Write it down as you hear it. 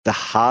the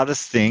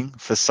hardest thing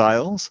for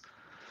sales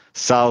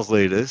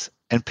leaders,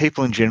 and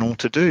people in general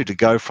to do, to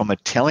go from a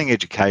telling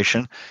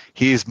education,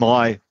 here's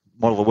my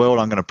model of the world,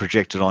 I'm going to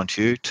project it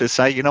onto you, to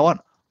say, you know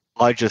what,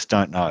 I just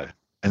don't know.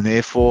 And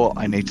therefore,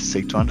 I need to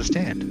seek to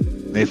understand.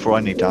 Therefore, I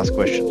need to ask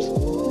questions.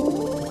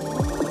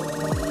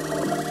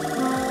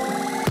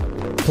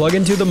 Plug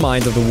into the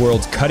minds of the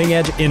world's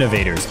cutting-edge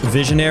innovators,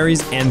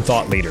 visionaries, and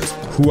thought leaders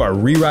who are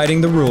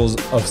rewriting the rules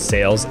of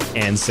sales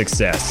and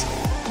success.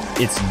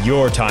 It's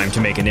your time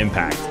to make an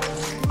impact.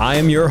 I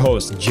am your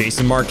host,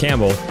 Jason Mark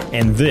Campbell,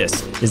 and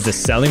this is the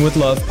Selling with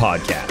Love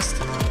podcast.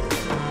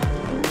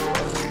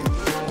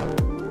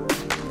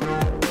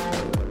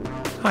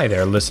 Hi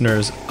there,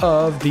 listeners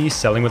of the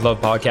Selling with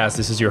Love podcast.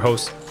 This is your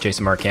host,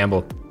 Jason Mark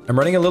Campbell. I'm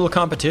running a little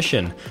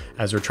competition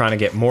as we're trying to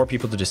get more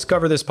people to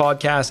discover this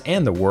podcast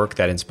and the work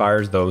that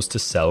inspires those to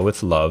sell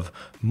with love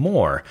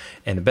more.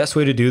 And the best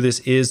way to do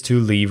this is to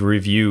leave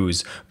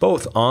reviews,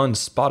 both on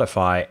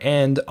Spotify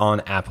and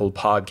on Apple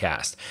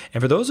Podcast.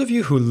 And for those of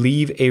you who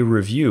leave a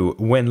review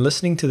when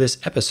listening to this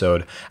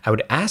episode, I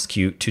would ask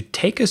you to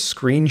take a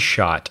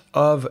screenshot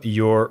of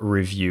your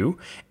review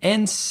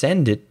and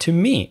send it to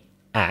me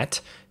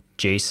at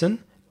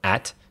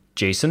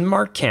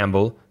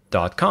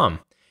jason@jasonmarkcampbell.com.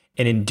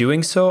 And in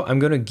doing so, I'm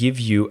going to give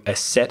you a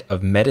set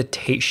of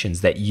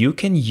meditations that you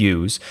can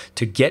use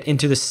to get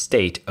into the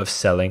state of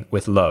selling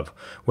with love.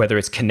 Whether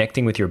it's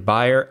connecting with your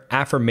buyer,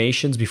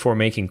 affirmations before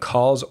making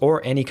calls,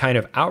 or any kind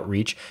of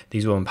outreach,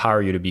 these will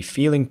empower you to be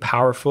feeling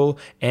powerful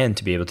and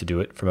to be able to do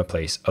it from a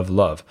place of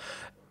love.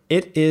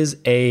 It is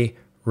a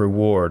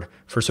reward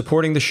for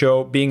supporting the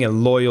show, being a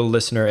loyal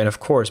listener, and of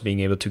course,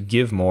 being able to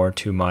give more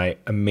to my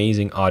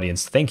amazing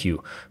audience. Thank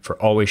you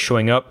for always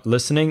showing up,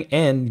 listening,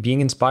 and being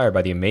inspired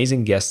by the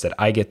amazing guests that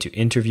I get to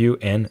interview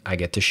and I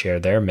get to share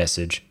their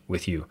message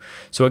with you.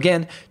 So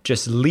again,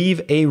 just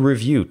leave a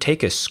review.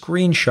 Take a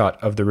screenshot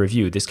of the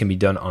review. This can be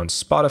done on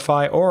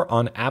Spotify or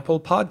on Apple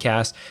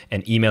Podcasts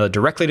and email it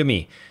directly to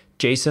me,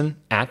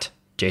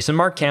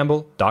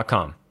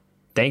 jason@jasonmarkcampbell.com.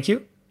 Thank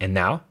you. And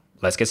now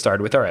let's get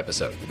started with our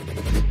episode.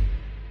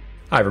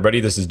 Hi, everybody.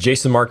 This is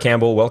Jason Mark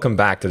Campbell. Welcome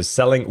back to the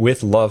Selling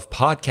with Love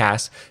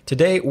podcast.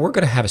 Today, we're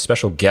going to have a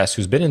special guest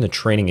who's been in the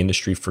training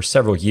industry for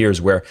several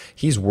years, where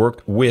he's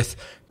worked with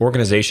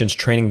organizations,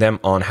 training them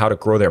on how to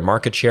grow their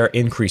market share,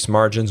 increase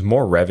margins,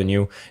 more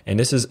revenue. And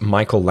this is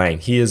Michael Lang.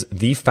 He is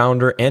the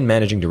founder and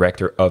managing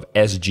director of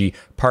SG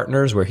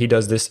Partners, where he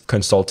does this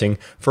consulting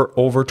for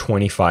over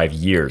 25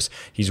 years.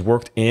 He's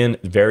worked in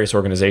various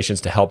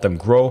organizations to help them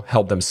grow,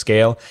 help them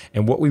scale.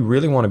 And what we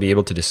really want to be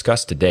able to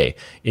discuss today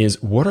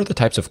is what are the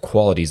types of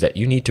qualities that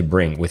you need to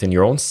bring within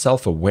your own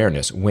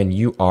self-awareness when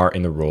you are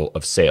in the role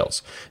of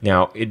sales.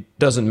 Now, it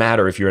doesn't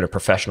matter if you're in a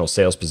professional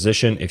sales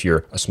position, if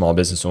you're a small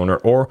business owner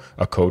or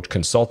a coach,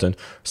 consultant.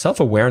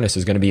 Self-awareness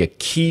is going to be a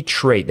key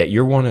trait that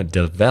you want to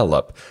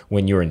develop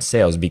when you're in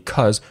sales,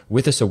 because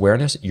with this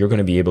awareness, you're going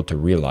to be able to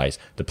realize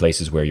the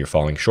places where you're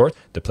falling short,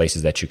 the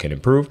places that you can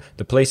improve,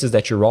 the places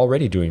that you're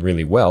already doing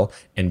really well,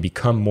 and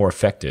become more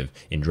effective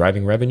in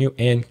driving revenue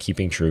and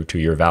keeping true to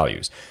your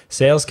values.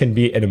 Sales can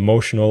be an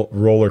emotional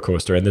roller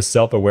coaster, and this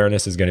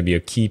self-awareness is going to be a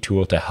key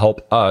tool to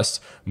help us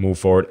move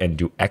forward and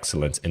do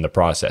excellence in the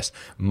process.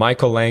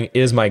 Michael Lang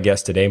is my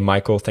guest today.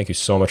 Michael, thank you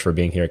so much for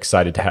being here.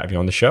 Excited to have you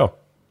on the show.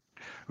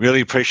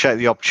 Really appreciate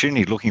the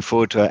opportunity. Looking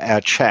forward to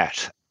our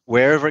chat.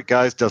 Wherever it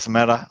goes, doesn't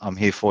matter. I'm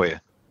here for you.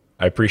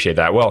 I appreciate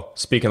that. Well,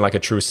 speaking like a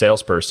true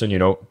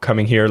salesperson,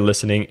 coming here,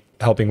 listening,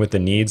 helping with the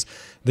needs,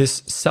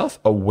 this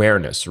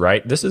self-awareness,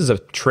 right? This is a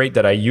trait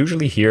that I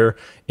usually hear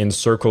in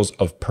circles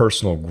of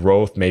personal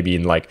growth, maybe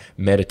in like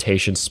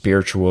meditation,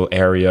 spiritual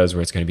areas,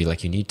 where it's going to be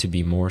like, you need to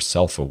be more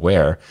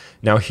self-aware.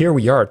 Now, here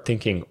we are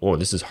thinking, oh,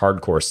 this is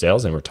hardcore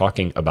sales, and we're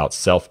talking about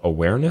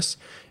self-awareness.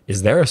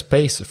 Is there a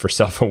space for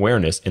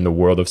self-awareness in the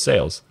world of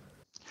sales?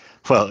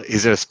 Well,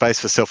 is there a space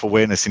for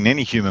self-awareness in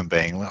any human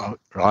being,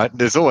 right?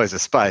 There's always a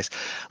space.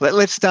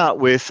 Let's start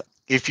with,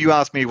 if you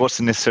ask me what's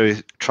the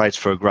necessary traits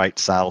for a great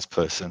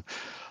salesperson,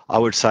 I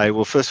would say,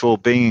 well, first of all,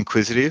 being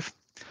inquisitive,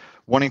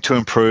 wanting to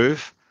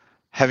improve,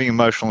 having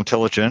emotional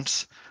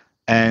intelligence,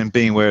 and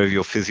being aware of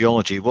your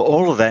physiology. Well,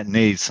 all of that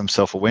needs some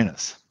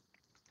self-awareness,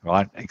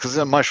 right? Because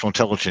emotional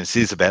intelligence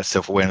is about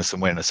self-awareness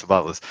and awareness of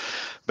others.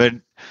 But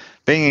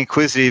being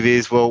inquisitive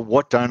is, well,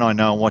 what don't I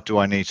know and what do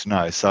I need to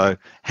know? So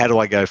how do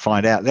I go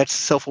find out? That's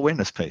the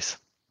self-awareness piece.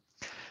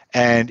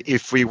 And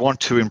if we want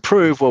to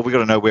improve, well, we've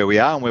got to know where we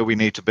are and where we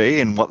need to be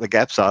and what the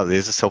gaps are.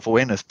 There's a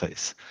self-awareness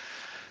piece.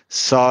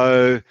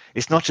 So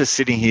it's not just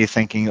sitting here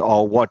thinking,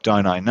 oh, what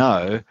don't I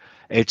know?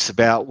 It's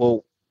about,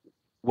 well,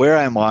 where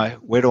am I?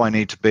 Where do I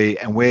need to be?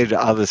 And where do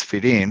others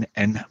fit in?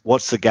 And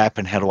what's the gap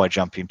and how do I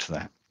jump into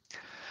that?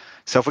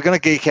 So if we're going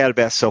to geek out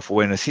about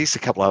self-awareness, here's a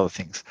couple other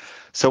things.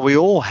 So we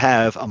all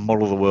have a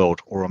model of the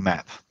world or a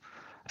map.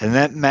 And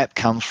that map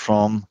comes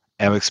from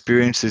our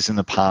experiences in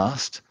the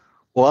past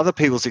or other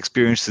people's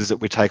experiences that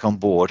we take on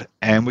board,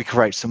 and we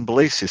create some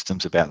belief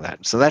systems about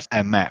that. So that's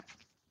our map.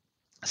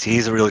 So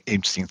here's a really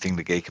interesting thing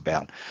to geek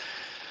about.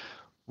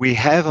 We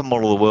have a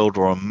model of the world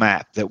or a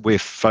map that we're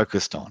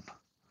focused on.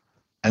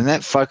 And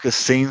that focus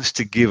seems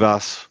to give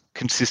us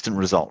consistent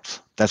results.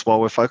 That's why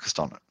we're focused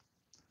on it.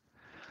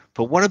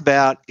 But what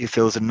about if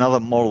there was another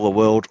model of the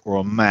world or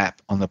a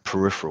map on the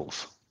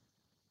peripherals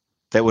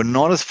that we're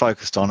not as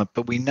focused on it,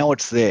 but we know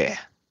it's there?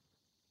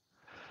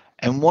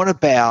 And what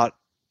about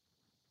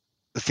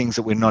the things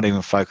that we're not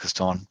even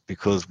focused on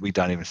because we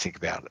don't even think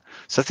about it?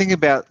 So think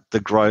about the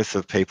growth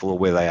of people or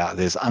where they are.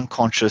 There's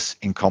unconscious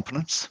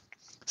incompetence.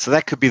 So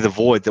that could be the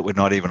void that we're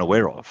not even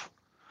aware of,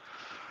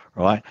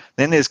 right?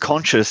 Then there's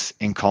conscious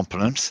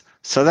incompetence.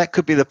 So that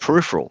could be the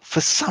peripheral.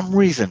 For some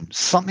reason,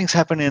 something's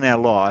happened in our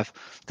life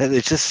that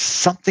there's just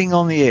something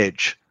on the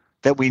edge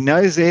that we know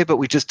is there, but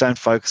we just don't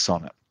focus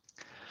on it.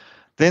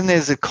 Then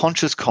there's a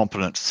conscious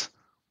competence,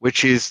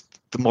 which is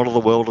the model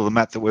of the world or the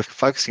map that we're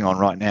focusing on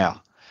right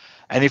now.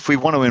 And if we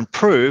want to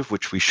improve,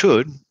 which we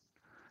should,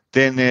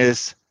 then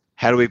there's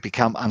how do we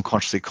become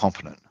unconsciously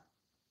competent?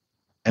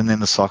 And then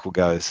the cycle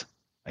goes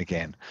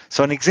again.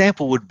 So an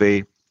example would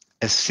be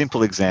a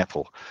simple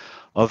example.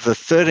 Of the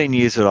 13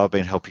 years that I've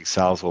been helping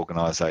sales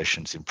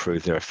organizations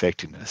improve their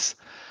effectiveness,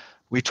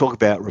 we talk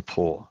about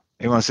rapport.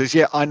 Everyone says,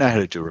 yeah, I know how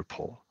to do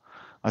rapport.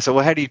 I said,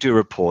 well, how do you do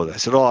rapport? They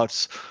said, oh,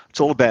 it's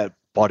all about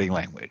body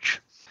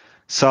language.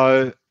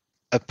 So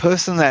a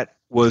person that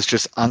was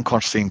just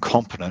unconsciously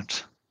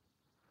incompetent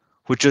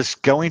would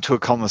just go into a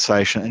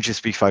conversation and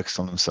just be focused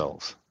on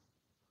themselves.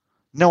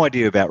 No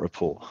idea about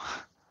rapport.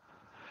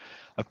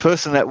 A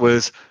person that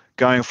was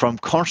going from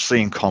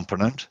consciously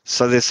incompetent,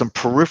 so there's some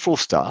peripheral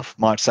stuff,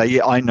 might say,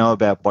 yeah, I know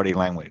about body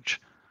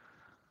language,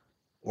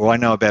 or I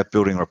know about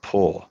building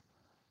rapport.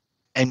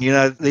 And, you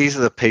know, these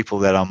are the people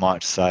that I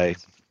might say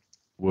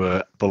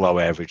were below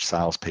average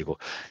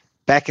salespeople.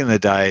 Back in the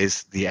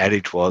days, the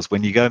adage was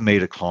when you go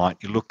meet a client,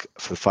 you look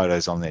for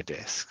photos on their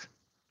desk,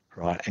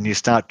 right? And you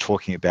start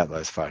talking about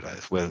those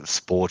photos, whether it's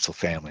sports or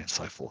family and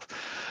so forth.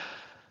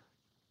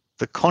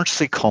 The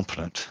consciously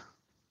competent,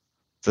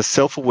 the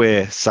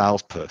self-aware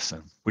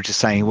salesperson, which is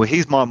saying, well,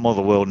 here's my model of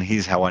the world and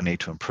here's how I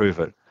need to improve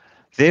it.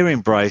 They're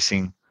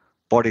embracing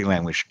body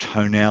language,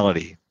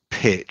 tonality,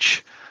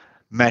 pitch,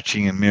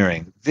 matching and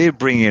mirroring. They're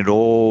bringing it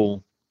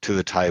all to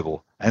the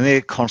table and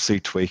they're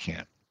constantly tweaking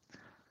it.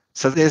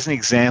 So there's an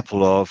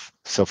example of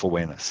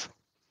self-awareness.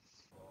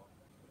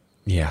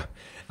 Yeah.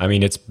 I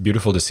mean, it's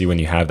beautiful to see when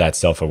you have that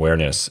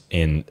self-awareness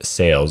in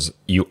sales,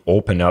 you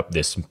open up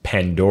this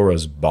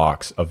Pandora's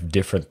box of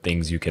different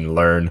things you can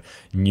learn,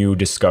 new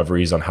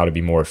discoveries on how to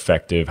be more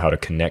effective, how to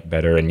connect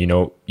better. And, you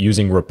know,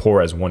 using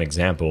rapport as one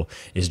example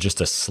is just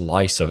a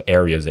slice of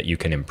areas that you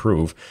can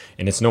improve.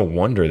 And it's no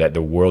wonder that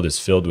the world is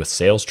filled with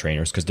sales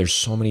trainers because there's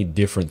so many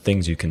different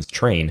things you can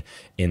train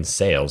in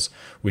sales,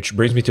 which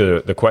brings me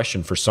to the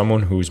question for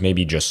someone who's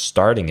maybe just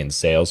starting in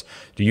sales.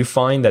 Do you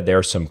find that there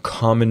are some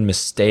common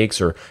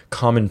mistakes or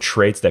common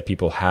traits that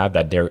people have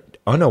that they're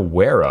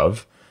unaware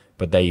of,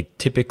 but they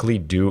typically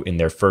do in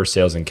their first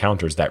sales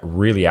encounters that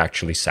really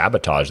actually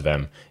sabotage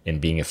them in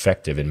being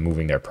effective in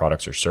moving their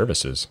products or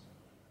services?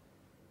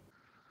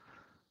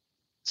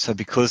 So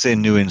because they're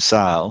new in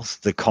sales,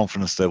 the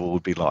confidence level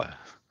would be low.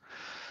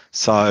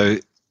 So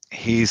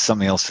here's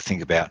something else to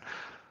think about.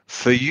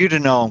 For you to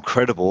know I'm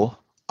credible,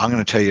 I'm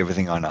going to tell you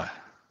everything I know.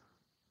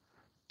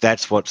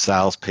 That's what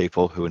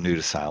salespeople who are new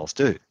to sales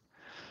do.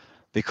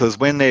 Because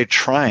when they're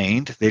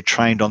trained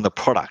on the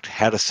product,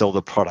 how to sell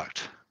the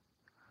product,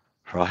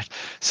 right?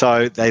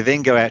 So they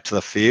then go out to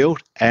the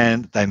field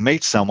and they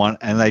meet someone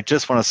and they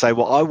just want to say,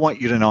 well, I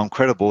want you to know I'm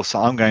credible, so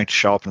I'm going to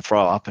show up and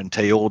throw up and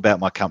tell you all about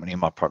my company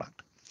and my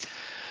product.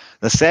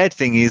 The sad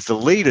thing is the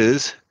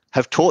leaders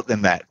have taught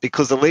them that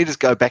because the leaders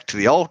go back to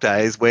the old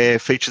days where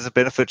features and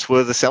benefits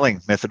were the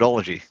selling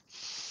methodology,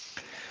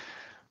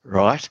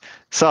 right?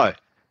 So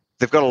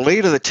they've got a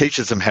leader that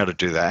teaches them how to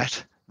do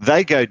that.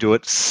 They go do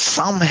it.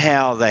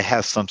 Somehow they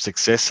have some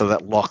success, so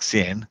that locks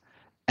in.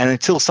 And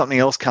until something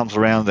else comes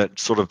around that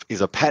sort of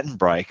is a pattern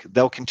break,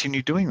 they'll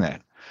continue doing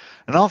that.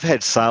 And I've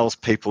had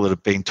salespeople that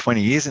have been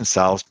 20 years in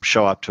sales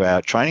show up to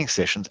our training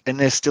sessions, and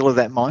they're still of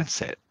that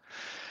mindset.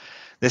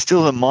 They're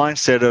still the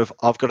mindset of,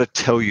 I've got to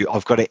tell you,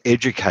 I've got to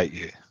educate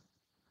you.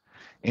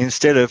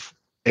 Instead of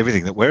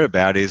everything that we're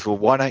about is, well,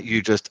 why don't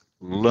you just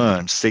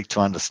learn, seek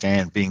to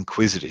understand, be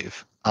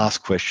inquisitive,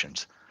 ask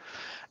questions.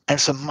 And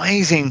it's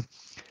amazing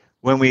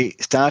when we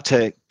start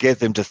to get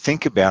them to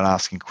think about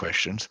asking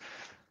questions.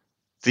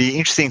 The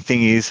interesting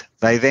thing is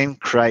they then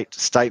create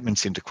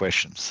statements into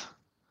questions.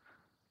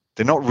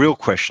 They're not real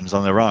questions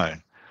on their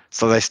own.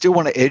 So they still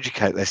want to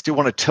educate, they still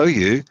want to tell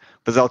you,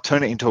 but they'll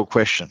turn it into a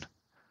question.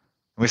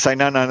 And we say,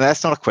 no,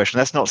 that's not a question.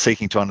 That's not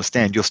seeking to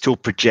understand. You're still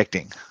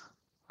projecting.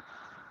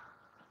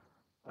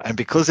 And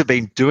because they've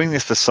been doing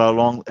this for so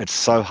long, it's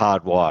so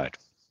hardwired.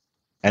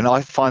 And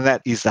I find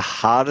that is the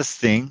hardest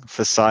thing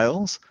for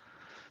sales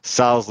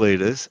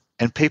leaders,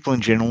 and people in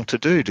general to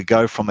do, to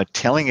go from a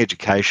telling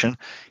education,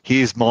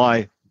 here's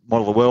my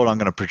model of the world, I'm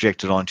going to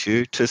project it onto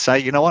you, to say,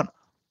 you know what,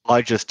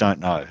 I just don't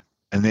know.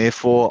 And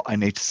therefore, I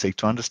need to seek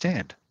to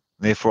understand.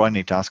 Therefore, I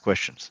need to ask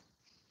questions.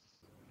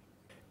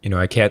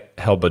 I can't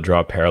help but draw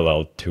a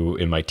parallel to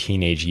in my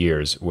teenage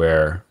years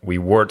where we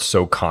weren't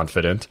so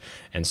confident.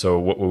 And so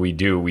what would we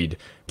do? We'd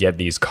get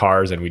these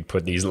cars and we'd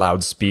put these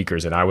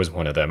loudspeakers. And I was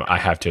one of them. I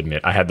have to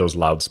admit, I had those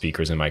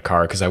loudspeakers in my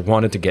car because I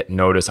wanted to get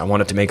noticed. I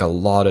wanted to make a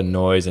lot of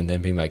noise and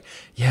then being like,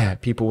 yeah,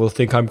 people will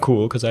think I'm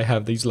cool because I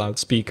have these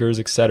loudspeakers,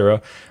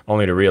 etc.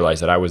 Only to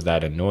realize that I was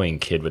that annoying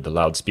kid with the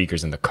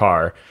loudspeakers in the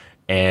car.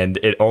 And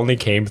it only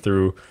came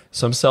through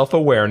some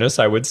self-awareness,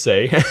 I would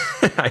say.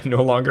 I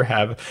no longer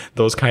have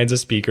those kinds of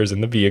speakers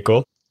in the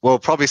vehicle. Well,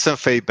 probably some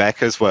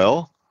feedback as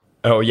well.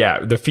 Oh, yeah.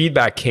 The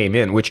feedback came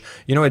in, which,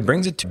 it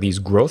brings it to these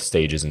growth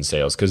stages in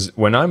sales. Because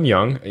when I'm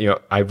young,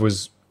 I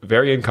was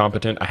very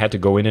incompetent. I had to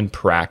go in and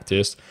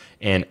practice,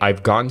 and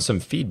I've gotten some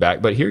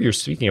feedback. But here you're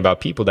speaking about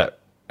people that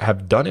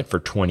have done it for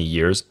 20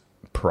 years,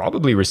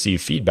 probably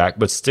receive feedback,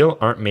 but still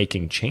aren't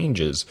making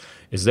changes.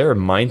 Is there a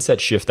mindset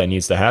shift that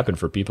needs to happen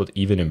for people to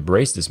even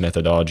embrace this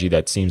methodology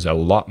that seems a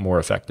lot more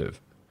effective?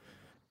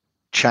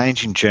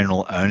 Change in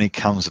general only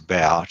comes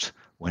about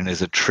when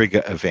there's a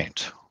trigger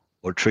event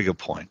or trigger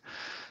point.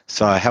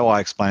 So how I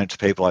explain it to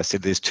people, I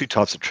said there's two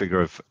types of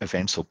trigger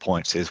events or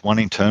points. There's one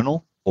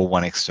internal or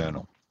one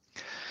external.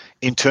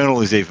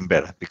 Internal is even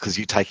better because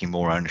you're taking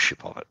more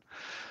ownership of it.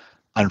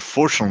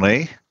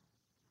 Unfortunately,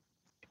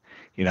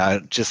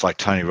 just like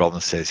Tony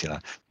Robbins says,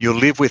 you'll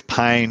live with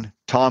pain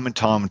time and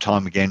time and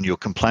time again. You'll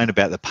complain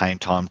about the pain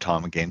time and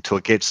time again till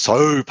it gets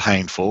so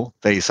painful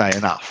that you say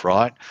enough,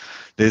 right?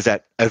 There's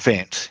that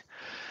event.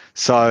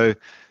 So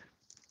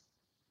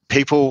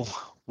people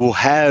will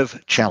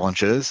have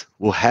challenges,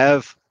 will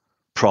have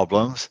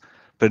problems,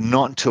 but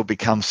not until it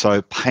becomes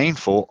so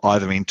painful,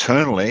 either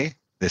internally,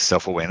 there's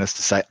self-awareness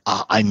to say,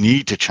 I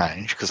need to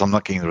change because I'm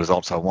not getting the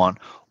results I want,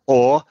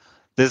 or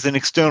there's an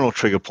external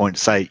trigger point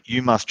to say,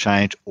 you must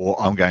change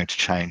or I'm going to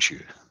change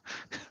you,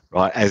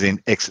 right? As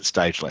in exit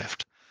stage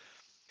left.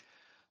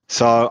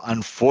 So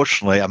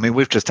unfortunately,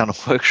 we've just done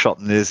a workshop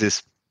and there's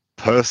this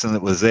person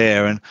that was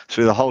there, and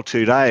through the whole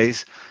 2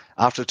 days,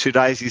 after 2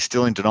 days, he's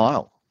still in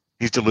denial.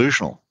 He's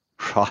delusional,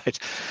 right?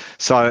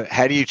 So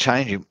how do you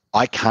change him?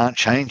 I can't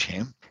change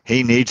him.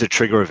 He needs a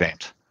trigger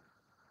event.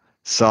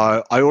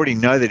 So I already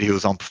know that he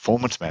was on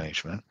performance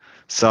management.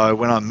 So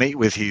when I meet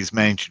with his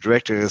managing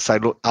director, I say,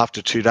 look,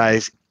 after 2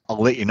 days,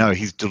 I'll let you know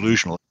he's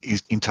delusional.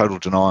 He's in total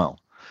denial.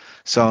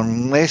 So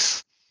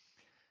unless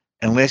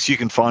you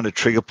can find a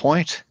trigger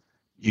point,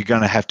 you're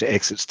going to have to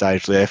exit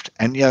stage left.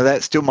 And,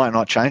 that still might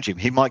not change him.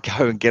 He might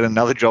go and get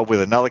another job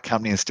with another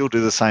company and still do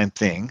the same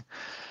thing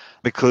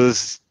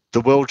because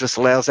the world just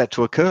allows that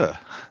to occur.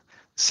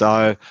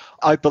 So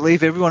I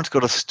believe everyone's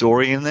got a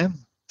story in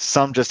them.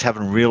 Some just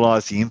haven't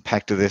realized the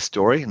impact of their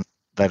story and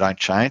they don't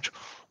change,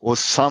 or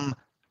some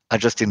are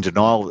just in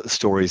denial that the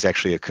story is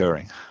actually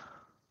occurring.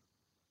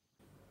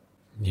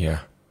 Yeah.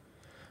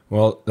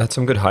 Well, that's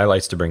some good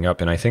highlights to bring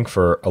up. And I think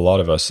for a lot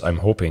of us, I'm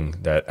hoping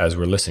that as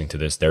we're listening to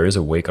this, there is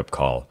a wake-up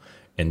call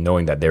and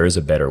knowing that there is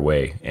a better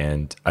way.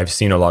 And I've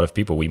seen a lot of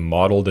people, we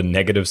model the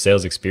negative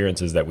sales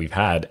experiences that we've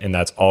had, and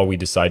that's all we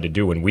decide to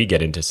do when we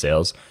get into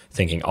sales,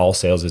 thinking all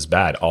sales is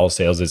bad, all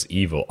sales is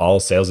evil, all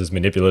sales is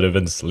manipulative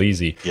and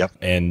sleazy,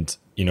 and,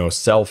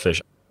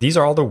 selfish. These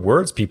are all the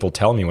words people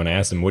tell me when I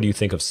ask them, what do you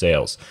think of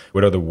sales?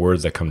 What are the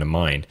words that come to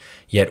mind?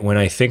 Yet when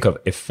I think of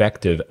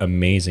effective,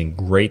 amazing,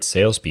 great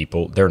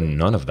salespeople, they're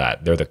none of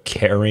that. They're the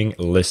caring,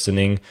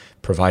 listening,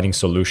 providing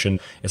solution.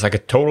 It's like a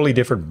totally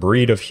different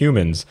breed of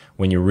humans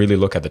when you really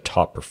look at the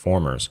top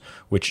performers,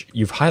 which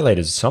you've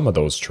highlighted some of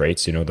those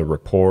traits, the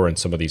rapport and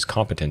some of these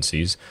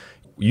competencies.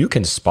 You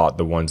can spot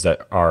the ones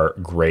that are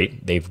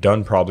great. They've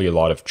done probably a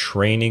lot of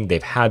training.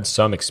 They've had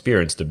some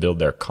experience to build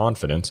their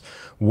confidence.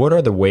 What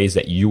are the ways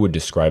that you would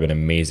describe an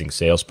amazing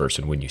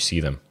salesperson when you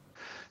see them?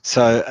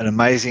 So an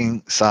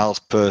amazing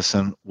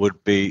salesperson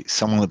would be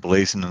someone that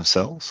believes in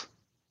themselves,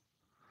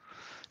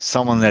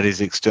 someone that is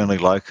externally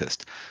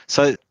locused.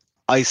 So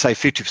I say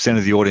 50%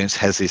 of the audience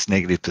has this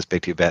negative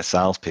perspective about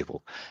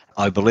salespeople.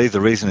 I believe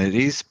the reason it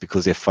is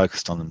because they're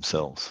focused on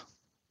themselves.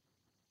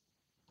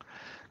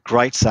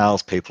 Great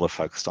salespeople are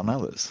focused on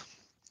others.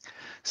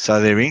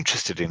 So they're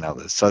interested in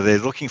others. So they're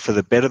looking for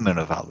the betterment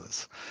of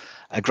others.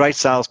 Great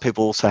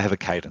salespeople also have a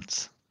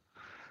cadence.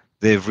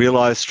 They've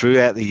realized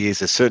throughout the years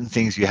there's certain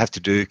things you have to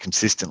do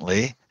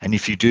consistently, and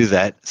if you do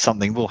that,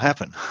 something will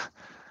happen.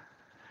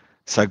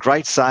 So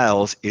great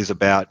sales is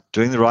about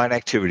doing the right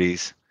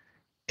activities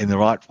in the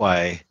right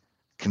way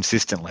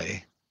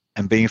consistently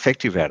and being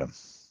effective at them.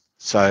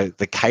 So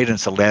the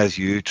cadence allows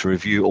you to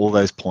review all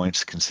those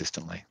points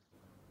consistently.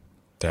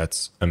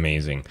 That's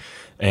amazing.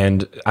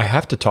 And I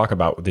have to talk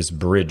about this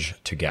bridge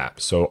to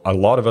gap. So a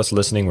lot of us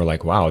listening were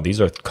like, wow,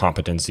 these are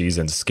competencies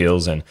and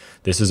skills, and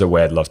this is a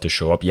way I'd love to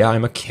show up. Yeah,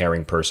 I'm a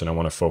caring person. I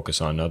want to focus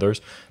on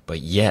others.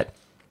 But yet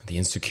the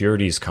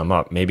insecurities come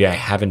up. Maybe I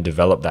haven't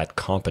developed that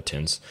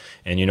competence.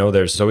 And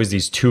there's always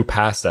these two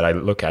paths that I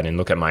look at and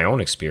look at my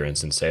own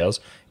experience in sales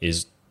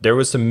is there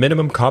was some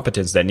minimum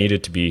competence that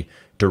needed to be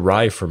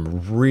derived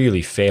from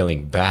really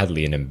failing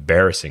badly and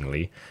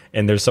embarrassingly.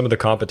 And there's some of the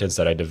competence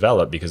that I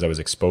developed because I was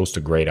exposed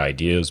to great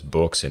ideas,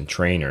 books, and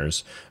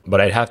trainers.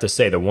 But I'd have to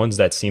say the ones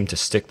that seem to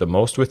stick the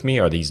most with me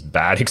are these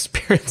bad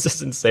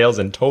experiences in sales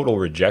and total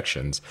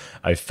rejections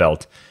I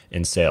felt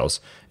in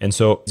sales. And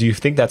so do you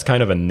think that's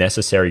kind of a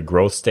necessary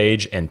growth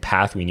stage and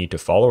path we need to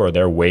follow? Or are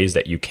there ways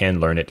that you can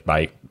learn it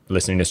by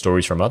listening to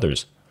stories from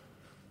others?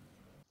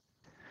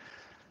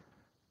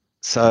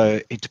 So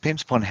it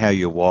depends upon how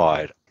you're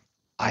wired.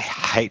 I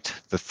hate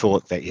the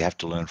thought that you have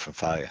to learn from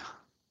failure.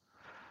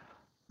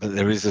 But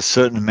there is a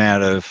certain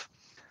amount of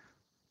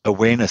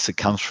awareness that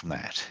comes from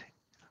that.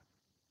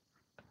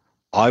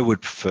 I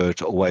would prefer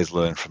to always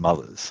learn from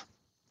others.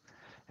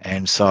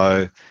 And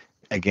so,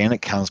 again,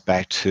 it comes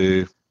back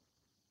to,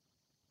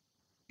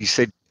 you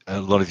said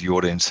a lot of the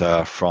audience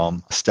are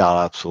from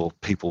startups or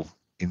people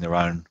in their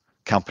own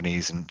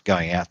companies and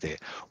going out there.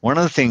 One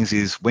of the things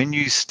is when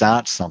you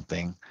start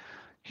something,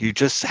 you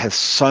just have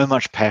so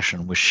much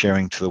passion with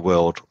sharing to the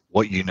world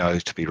what you know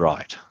to be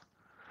right.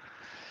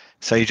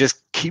 So you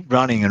just keep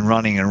running and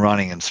running and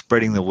running and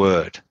spreading the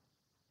word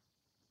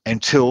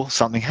until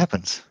something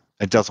happens.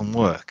 It doesn't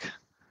work.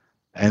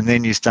 And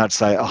then you start to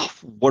say, oh,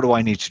 what do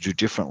I need to do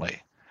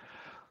differently?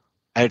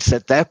 And it's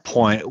at that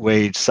point where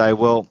you'd say,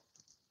 well,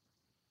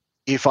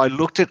 if I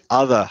looked at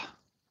other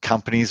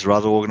companies or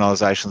other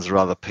organizations or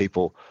other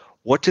people,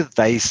 what do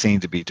they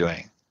seem to be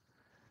doing?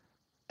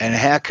 And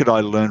how could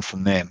I learn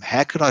from them?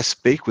 How could I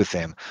speak with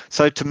them?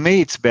 So to me,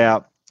 it's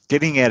about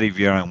getting out of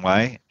your own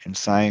way and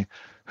saying,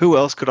 who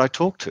else could I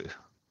talk to?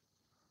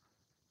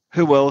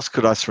 Who else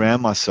could I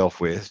surround myself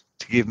with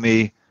to give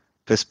me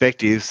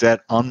perspectives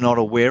that I'm not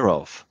aware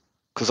of?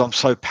 Because I'm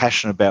so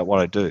passionate about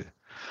what I do.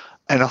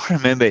 And I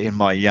remember in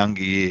my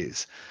younger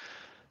years,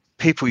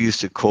 people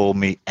used to call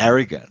me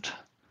arrogant.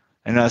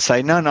 And I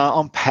say, no,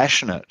 I'm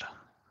passionate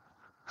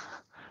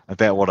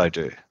about what I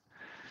do.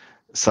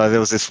 So there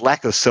was this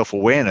lack of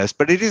self-awareness,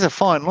 but it is a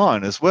fine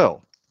line as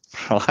well,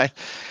 right?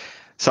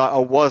 So I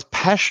was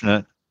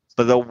passionate,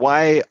 but the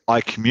way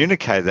I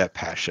communicated that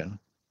passion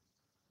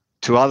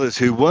to others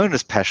who weren't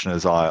as passionate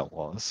as I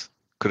was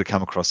could have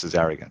come across as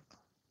arrogant.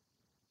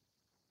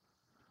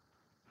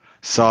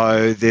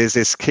 So there's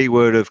this key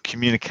word of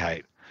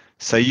communicate.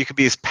 So you can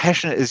be as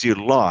passionate as you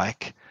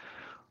like.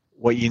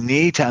 What you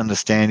need to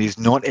understand is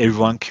not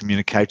everyone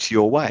communicates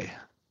your way.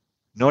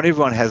 Not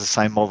everyone has the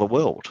same model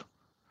world.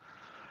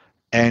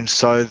 And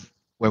so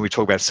when we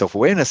talk about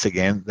self-awareness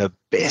again, the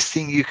best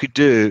thing you could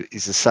do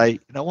is to say, you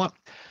know what?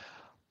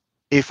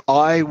 If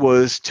I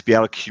was to be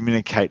able to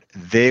communicate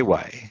their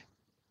way,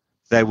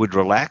 they would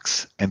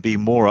relax and be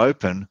more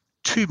open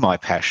to my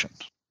passion.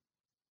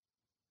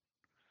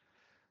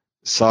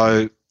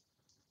 So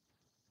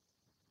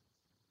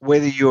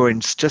whether you're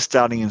just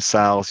starting in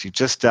sales, you're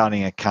just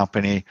starting a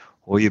company,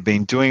 or you've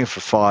been doing it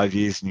for 5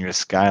 years and you're a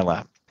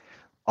scale-up,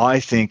 I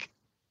think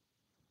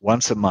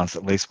once a month,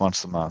 at least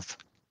once a month,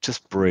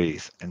 just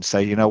breathe and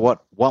say, you know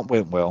what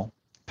went well,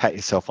 pat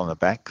yourself on the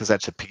back, because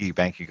that's a piggy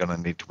bank you're going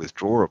to need to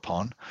withdraw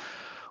upon.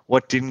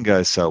 What didn't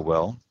go so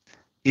well?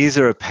 Is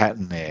there a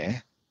pattern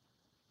there?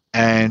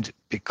 And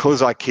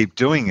because I keep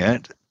doing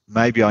it,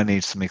 maybe I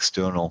need some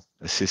external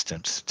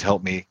assistance to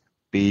help me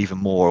be even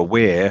more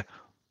aware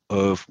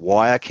of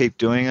why I keep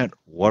doing it,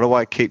 what do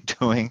I keep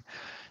doing,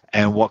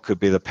 and what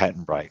could be the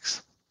pattern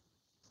breaks.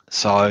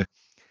 So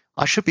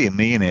I should be a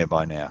millionaire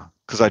by now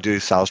because I do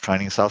sales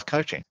training and sales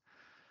coaching.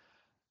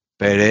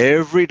 But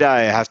every day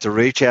I have to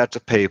reach out to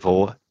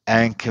people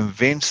and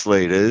convince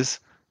leaders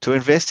to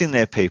invest in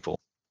their people.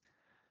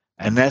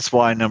 And that's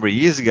why a number of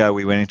years ago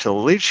we went into the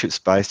leadership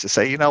space to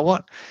say, you know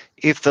what,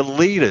 if the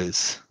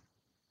leaders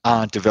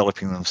aren't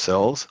developing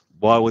themselves,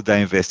 why would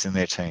they invest in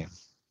their team?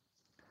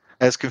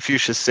 As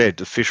Confucius said,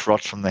 the fish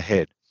rots from the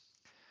head.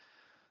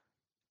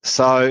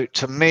 So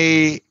to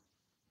me,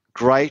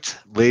 great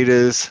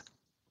leaders,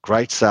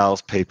 great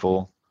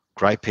salespeople,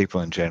 great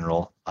people in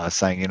general are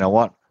saying, you know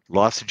what,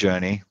 life's a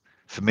journey.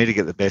 For me to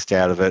get the best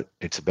out of it,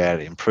 it's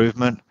about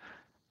improvement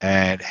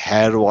and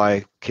how do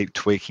I keep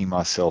tweaking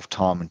myself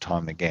time and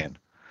time again.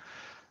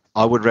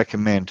 I would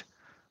recommend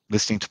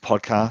listening to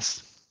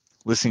podcasts,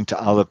 listening to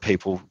other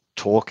people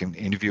talk and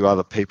interview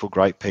other people,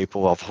 great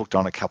people. I've hooked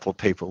on a couple of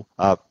people,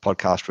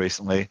 podcasts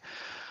recently.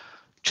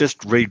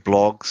 Just read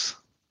blogs,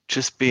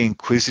 just be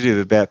inquisitive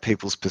about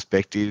people's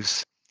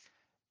perspectives.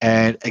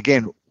 And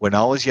again, when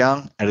I was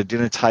young at a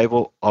dinner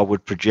table, I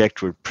would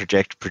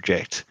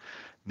project.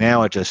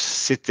 Now I just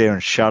sit there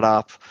and shut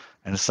up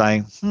and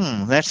saying,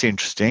 that's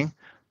interesting.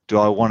 Do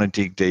I want to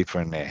dig deeper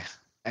in there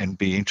and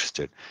be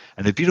interested?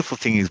 And the beautiful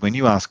thing is when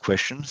you ask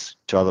questions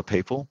to other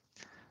people,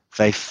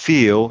 they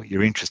feel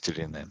you're interested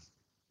in them.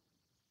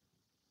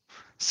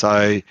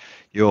 So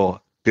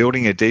you're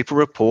building a deeper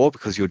rapport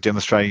because you're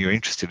demonstrating you're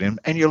interested in them,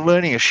 and you're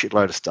learning a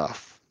shitload of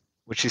stuff,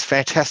 which is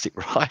fantastic,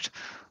 right?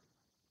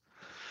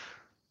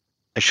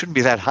 It shouldn't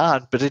be that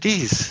hard, but it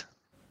is.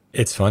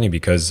 It's funny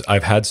because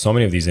I've had so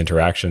many of these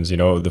interactions,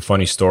 the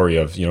funny story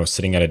of,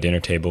 sitting at a dinner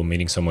table,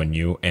 meeting someone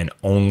new and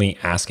only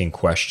asking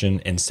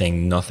question and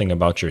saying nothing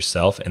about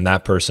yourself. And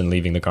that person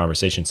leaving the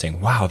conversation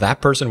saying, wow,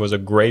 that person was a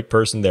great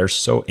person. They're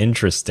so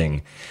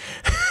interesting.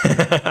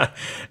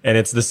 And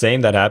it's the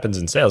same that happens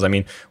in sales. I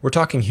mean, we're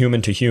talking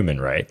human to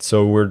human, right?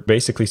 So we're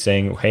basically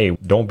saying, hey,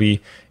 don't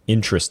be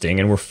interesting,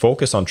 and we're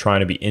focused on trying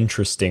to be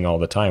interesting all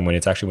the time, when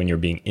it's actually when you're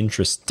being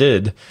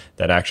interested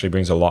that actually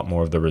brings a lot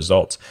more of the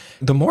results.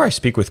 The more I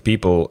speak with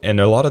people, and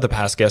a lot of the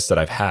past guests that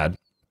I've had,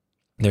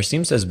 there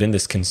seems to have been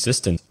this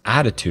consistent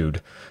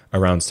attitude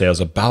around sales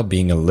about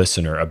being a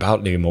listener,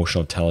 about the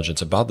emotional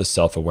intelligence, about the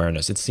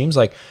self-awareness. It seems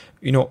like,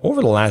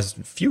 over the last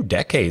few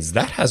decades,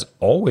 that has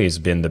always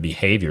been the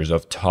behaviors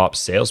of top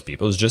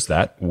salespeople. It's just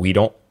that we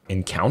don't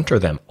encounter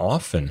them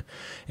often.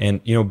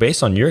 And,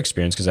 based on your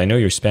experience, because I know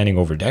you're spanning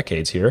over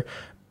decades here,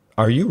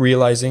 are you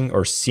realizing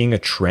or seeing a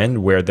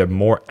trend where the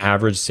more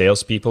average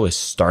salespeople is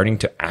starting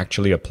to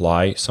actually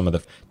apply some of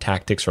the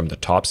tactics from the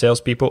top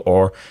salespeople?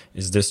 Or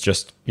is this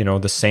just,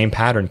 the same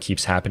pattern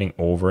keeps happening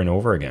over and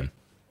over again?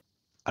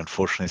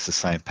 Unfortunately, it's the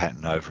same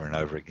pattern over and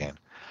over again,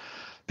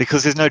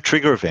 because there's no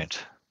trigger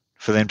event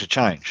for them to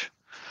change,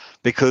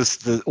 because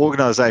the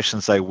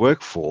organizations they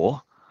work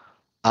for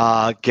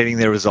are getting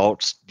their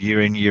results year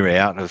in, year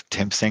out of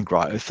 10%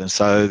 growth. And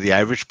so the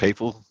average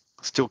people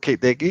still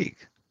keep their gig.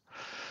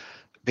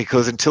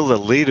 Because until the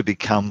leader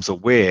becomes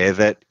aware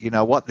that,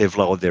 they've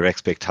lowered their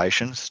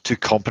expectations to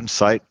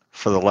compensate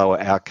for the lower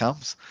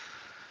outcomes.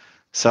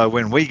 So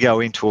when we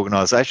go into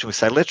organization, we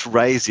say, let's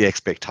raise the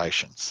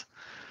expectations,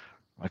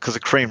 because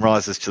the cream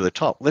rises to the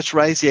top. Let's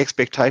raise the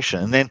expectation,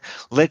 and then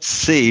let's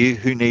see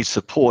who needs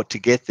support to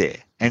get there.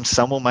 And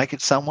some will make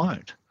it, some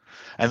won't.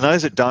 And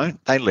those that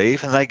don't, they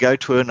leave and they go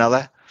to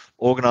another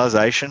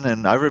organisation,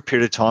 and over a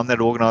period of time,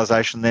 that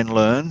organisation then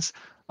learns,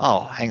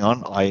 oh, hang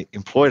on, I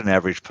employed an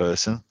average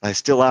person. They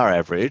still are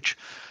average.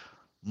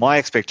 My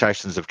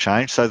expectations have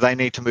changed, so they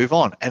need to move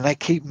on. And they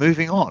keep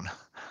moving on,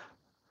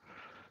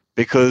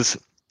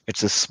 because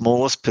it's the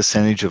smallest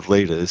percentage of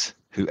leaders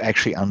who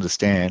actually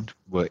understand,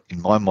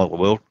 in my model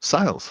world,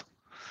 sales.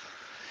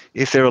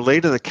 If they're a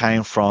leader that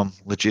came from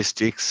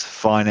logistics,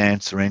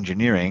 finance, or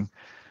engineering,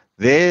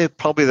 they're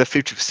probably the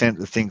 50%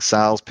 that think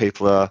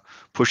salespeople are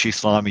pushy,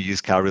 slimy,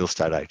 used car real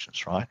estate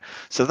agents, right?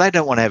 So they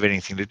don't want to have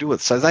anything to do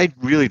with it. So they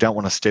really don't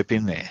want to step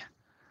in there.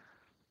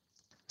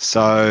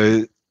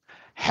 So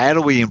how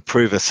do we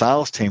improve a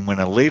sales team when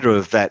a leader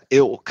of that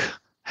ilk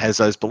has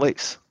those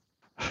beliefs,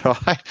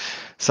 right?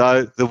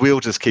 So the wheel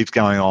just keeps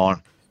going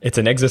on. It's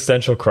an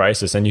existential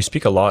crisis, and you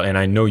speak a lot, and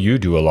I know you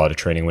do a lot of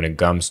training when it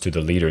comes to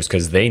the leaders,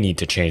 because they need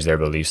to change their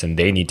beliefs and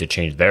they need to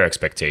change their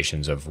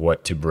expectations of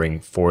what to bring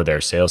for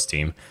their sales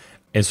team.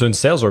 And so in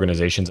sales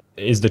organizations,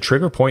 is the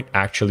trigger point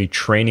actually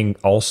training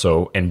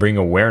also and bring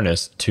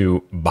awareness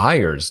to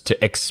buyers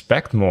to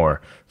expect more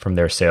from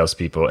their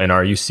salespeople? And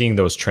are you seeing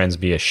those trends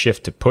be a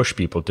shift to push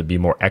people to be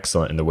more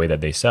excellent in the way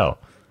that they sell?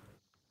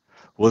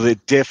 Well, there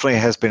definitely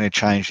has been a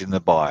change in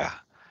the buyer.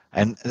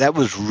 And that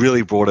was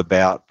really brought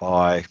about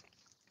by,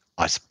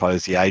 I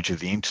suppose, the age of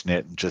the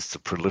internet and just the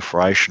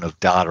proliferation of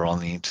data on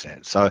the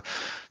internet. So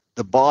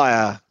the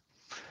buyer,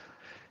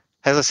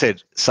 as I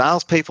said,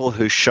 salespeople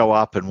who show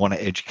up and want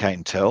to educate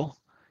and tell,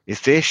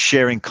 if they're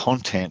sharing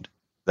content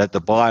that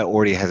the buyer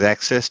already has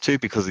access to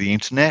because of the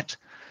internet,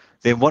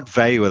 then what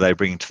value are they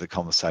bringing to the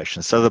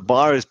conversation? So the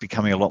buyer is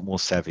becoming a lot more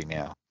savvy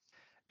now.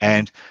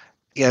 And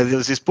there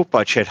was this book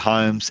by Chet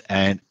Holmes,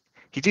 and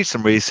he did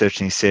some research,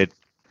 and he said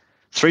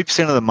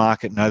 3% of the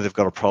market know they've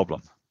got a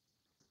problem.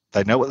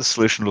 They know what the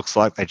solution looks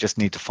like. They just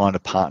need to find a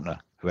partner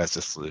who has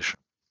the solution.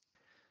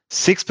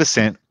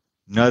 6%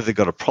 know they've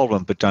got a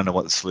problem but don't know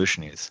what the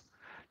solution is.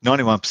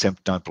 91%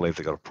 don't believe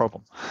they've got a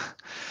problem.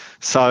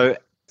 So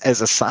as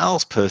a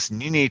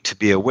salesperson, you need to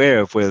be aware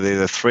of whether they're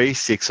the 3,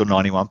 6, or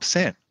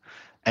 91%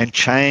 and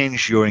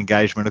change your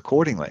engagement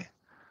accordingly.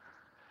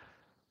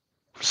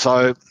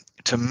 So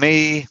to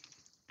me,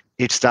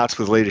 it starts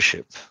with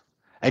leadership.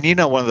 And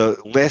one of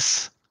the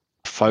less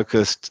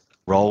focused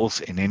roles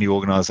in any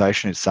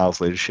organization is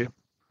sales leadership.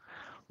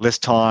 Less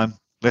time,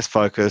 less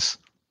focus,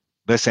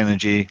 less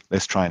energy,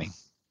 less training.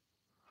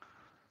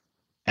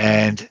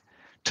 And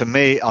to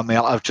me,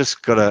 I've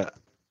just got a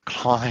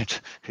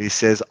client who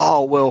says,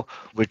 oh, well,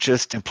 we're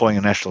just employing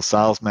a national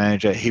sales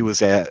manager. He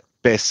was our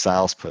best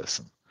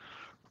salesperson.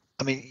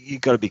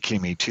 You've got to be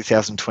kidding me.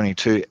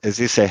 2022, as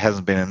if there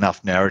hasn't been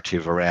enough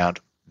narrative around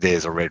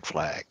there's a red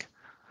flag.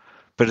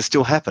 But it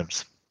still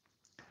happens.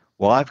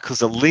 Why? Because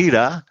the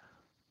leader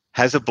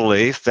has a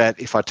belief that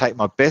if I take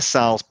my best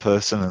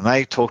salesperson and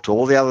they talk to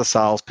all the other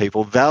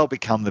salespeople, they'll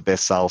become the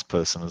best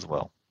salesperson as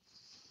well.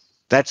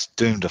 That's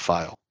doomed to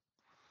fail.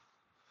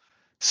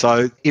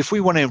 So if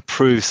we want to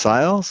improve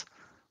sales,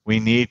 we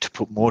need to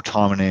put more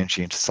time and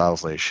energy into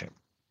sales leadership.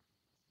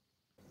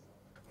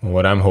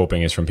 What I'm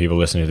hoping is from people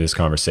listening to this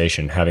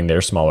conversation, having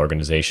their small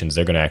organizations,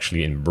 they're going to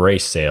actually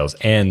embrace sales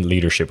and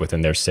leadership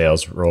within their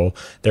sales role.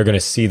 They're going to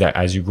see that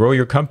as you grow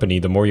your company,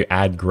 the more you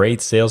add great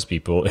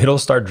salespeople, it'll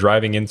start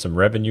driving in some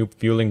revenue,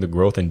 fueling the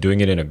growth and doing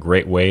it in a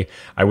great way.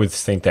 I would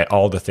think that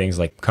all the things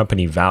like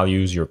company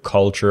values, your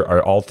culture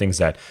are all things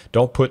that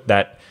don't put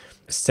that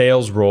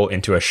sales role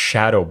into a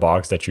shadow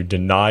box that you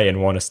deny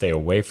and want to stay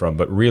away from,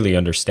 but really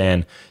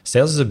understand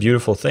sales is a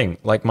beautiful thing.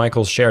 Like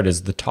Michael shared,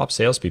 is the top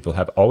salespeople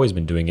have always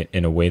been doing it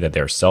in a way that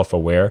they're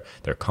self-aware,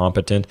 they're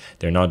competent,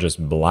 they're not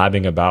just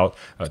blabbing about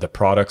the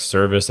product,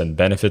 service, and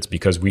benefits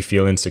because we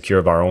feel insecure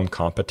of our own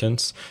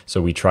competence.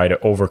 So we try to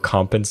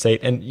overcompensate.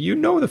 And you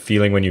know the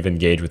feeling when you've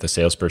engaged with a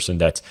salesperson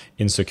that's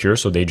insecure,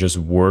 so they just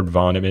word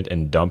vomit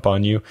and dump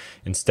on you.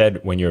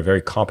 Instead, when you're a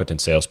very competent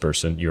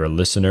salesperson, you're a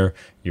listener,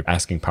 you're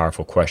asking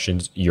powerful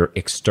questions, you're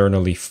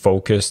externally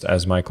focused,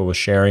 as Michael was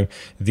sharing.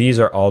 These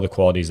are all the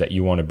qualities that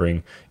you want to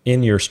bring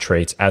in your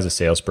traits as a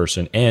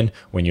salesperson and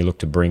when you look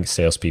to bring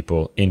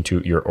salespeople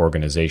into your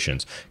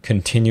organizations.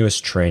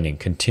 Continuous training,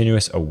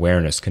 continuous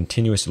awareness,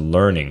 continuous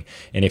learning.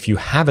 And if you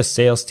have a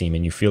sales team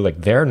and you feel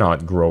like they're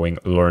not growing,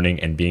 learning,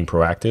 and being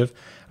proactive,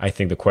 I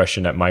think the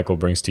question that Michael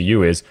brings to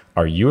you is,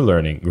 are you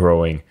learning,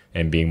 growing,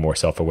 and being more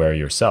self-aware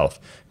yourself?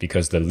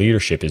 Because the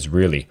leadership is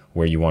really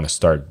where you want to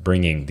start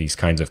bringing these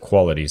kinds of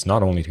qualities,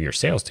 not only to your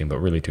sales team, but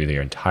really to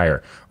your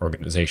entire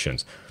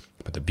organizations.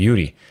 But the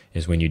beauty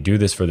is when you do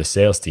this for the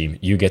sales team,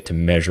 you get to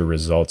measure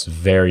results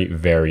very,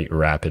 very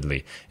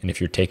rapidly. And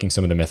if you're taking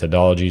some of the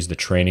methodologies, the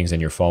trainings,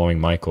 and you're following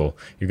Michael,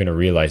 you're going to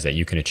realize that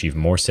you can achieve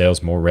more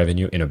sales, more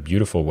revenue in a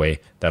beautiful way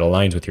that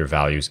aligns with your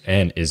values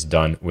and is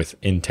done with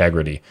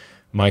integrity.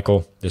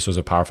 Michael, this was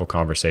a powerful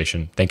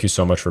conversation. Thank you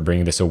so much for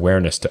bringing this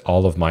awareness to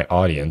all of my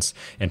audience.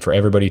 And for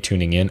everybody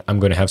tuning in, I'm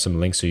going to have some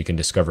links so you can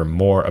discover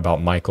more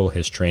about Michael,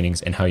 his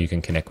trainings, and how you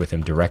can connect with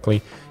him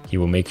directly. He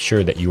will make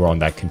sure that you are on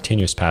that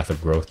continuous path of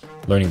growth,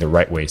 learning the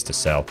right ways to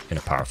sell in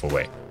a powerful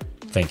way.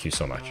 Thank you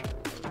so much.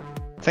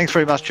 Thanks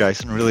very much,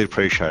 Jason. Really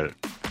appreciate it.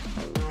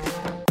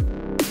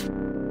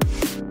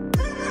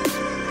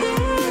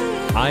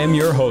 I am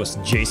your host,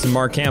 Jason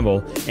Mark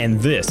Campbell, and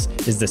this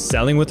is the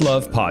Selling with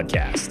Love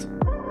podcast.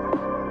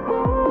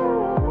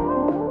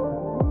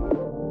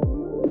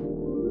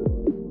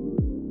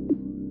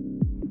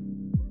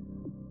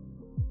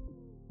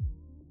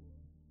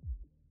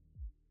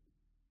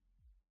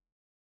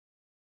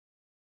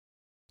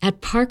 At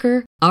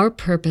Parker, our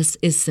purpose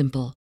is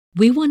simple.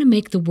 We want to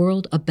make the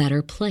world a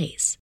better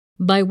place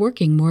by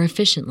working more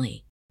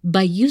efficiently,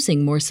 by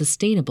using more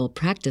sustainable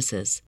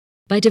practices,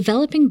 by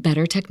developing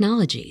better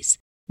technologies.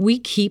 We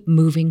keep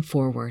moving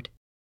forward.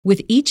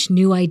 With each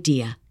new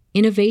idea,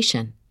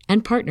 innovation,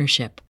 and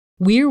partnership,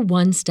 we're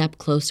one step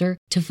closer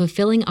to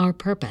fulfilling our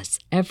purpose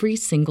every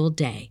single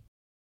day.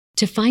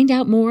 To find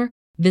out more,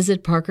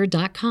 visit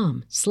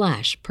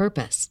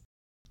parker.com/purpose.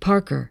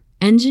 Parker,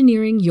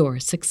 engineering your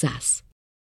success.